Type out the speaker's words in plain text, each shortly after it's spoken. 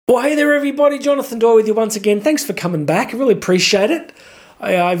Well, hey there, everybody. Jonathan Doyle with you once again. Thanks for coming back. I really appreciate it.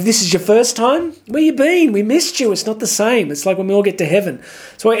 If this is your first time, where you been? We missed you. It's not the same. It's like when we all get to heaven.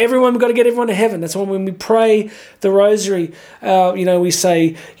 That's why we've got to get everyone to heaven. That's why when we pray the rosary, we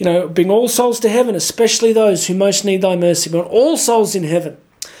say, bring all souls to heaven, especially those who most need thy mercy. We want all souls in heaven.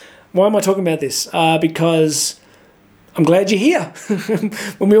 Why am I talking about this? Because I'm glad you're here.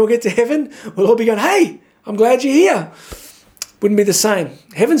 When we all get to heaven, we'll all be going, hey, I'm glad you're here. Wouldn't be the same.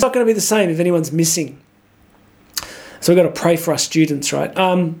 Heaven's not going to be the same if anyone's missing. So we've got to pray for our students, right?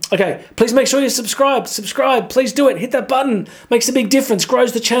 Okay, please make sure you subscribe. Please do it. Hit that button. Makes a big difference.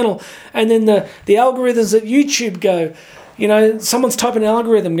 Grows the channel. And then the algorithms at YouTube go, someone's typing an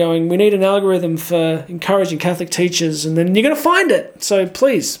algorithm going, we need an algorithm for encouraging Catholic teachers. And then you're going to find it. So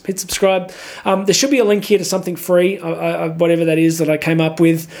please hit subscribe. There should be a link here to something free, whatever that is that I came up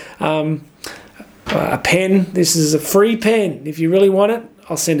with. A pen. This is a free pen. If you really want it,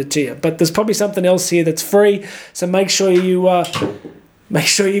 I'll send it to you. But there's probably something else here that's free, so make sure you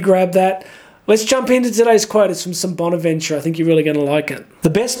grab that. Let's jump into today's quote. It's from some Bonaventure. I think you're really going to like it. The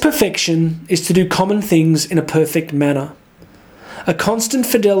best perfection is to do common things in a perfect manner. A constant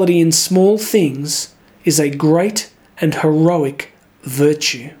fidelity in small things is a great and heroic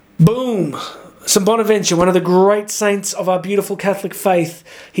virtue. Boom! St. Bonaventure, one of the great saints of our beautiful Catholic faith,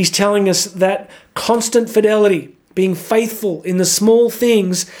 he's telling us that constant fidelity, being faithful in the small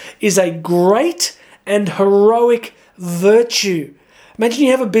things, is a great and heroic virtue. Imagine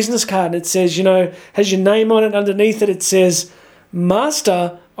you have a business card and it says, has your name on it. Underneath it, it says,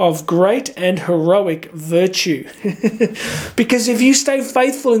 Master of Great and Heroic Virtue. Because if you stay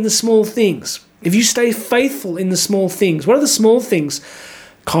faithful in the small things, what are the small things?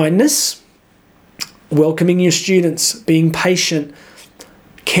 Kindness, welcoming your students, being patient,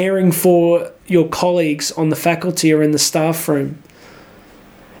 caring for your colleagues on the faculty or in the staff room.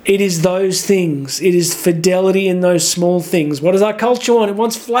 It is those things. It is fidelity in those small things. What does our culture want? It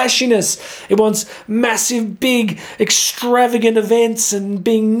wants flashiness. It wants massive, big, extravagant events and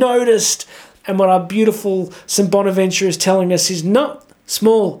being noticed. And what our beautiful St. Bonaventure is telling us is not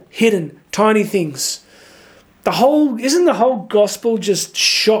small, hidden, tiny things. Isn't the whole gospel just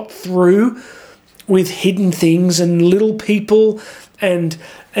shot through with hidden things and little people and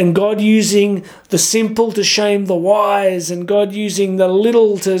God using the simple to shame the wise and God using the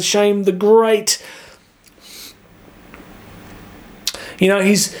little to shame the great?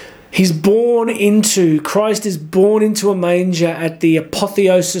 Christ is born into a manger at the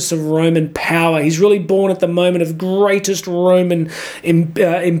apotheosis of Roman power. He's really born at the moment of greatest Roman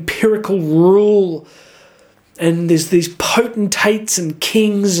empirical rule. And there's these potentates and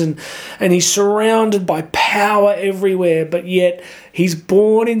kings and he's surrounded by power everywhere, but yet he's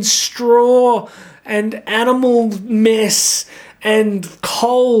born in straw and animal mess and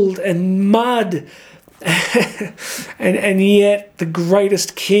cold and mud. and yet the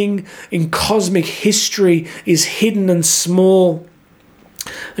greatest king in cosmic history is hidden and small.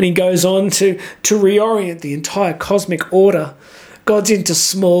 And he goes on to reorient the entire cosmic order. God's into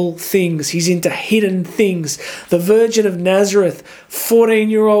small things. He's into hidden things. The Virgin of Nazareth,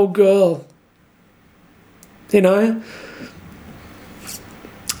 14-year-old girl. He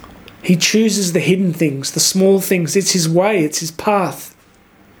chooses the hidden things, the small things. It's his way. It's his path.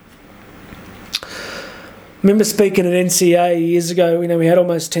 I remember speaking at NCA years ago. We had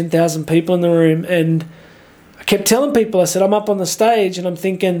almost 10,000 people in the room. And I kept telling people, I said, I'm up on the stage and I'm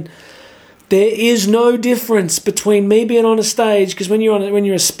thinking, there is no difference between me being on a stage, because when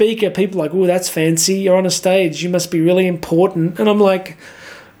you're a speaker, people are like, oh, that's fancy. You're on a stage. You must be really important. And I'm like,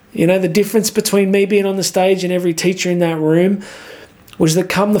 the difference between me being on the stage and every teacher in that room was that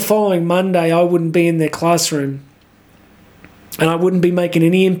come the following Monday, I wouldn't be in their classroom. And I wouldn't be making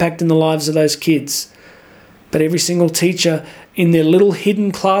any impact in the lives of those kids. But every single teacher in their little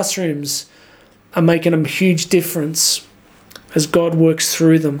hidden classrooms are making a huge difference as God works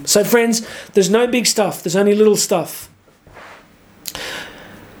through them. So friends, there's no big stuff. There's only little stuff.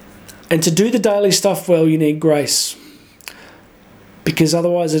 And to do the daily stuff well, you need grace. Because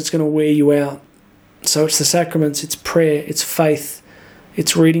otherwise it's going to wear you out. So it's the sacraments, it's prayer, it's faith,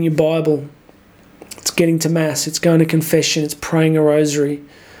 it's reading your Bible, it's getting to Mass, it's going to confession, it's praying a rosary.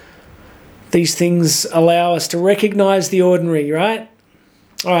 These things allow us to recognize the ordinary, right?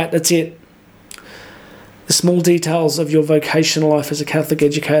 All right, that's it. The small details of your vocational life as a Catholic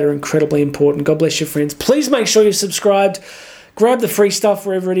educator are incredibly important. God bless you, friends. Please make sure you're subscribed. Grab the free stuff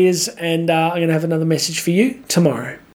wherever it is, and I'm going to have another message for you tomorrow.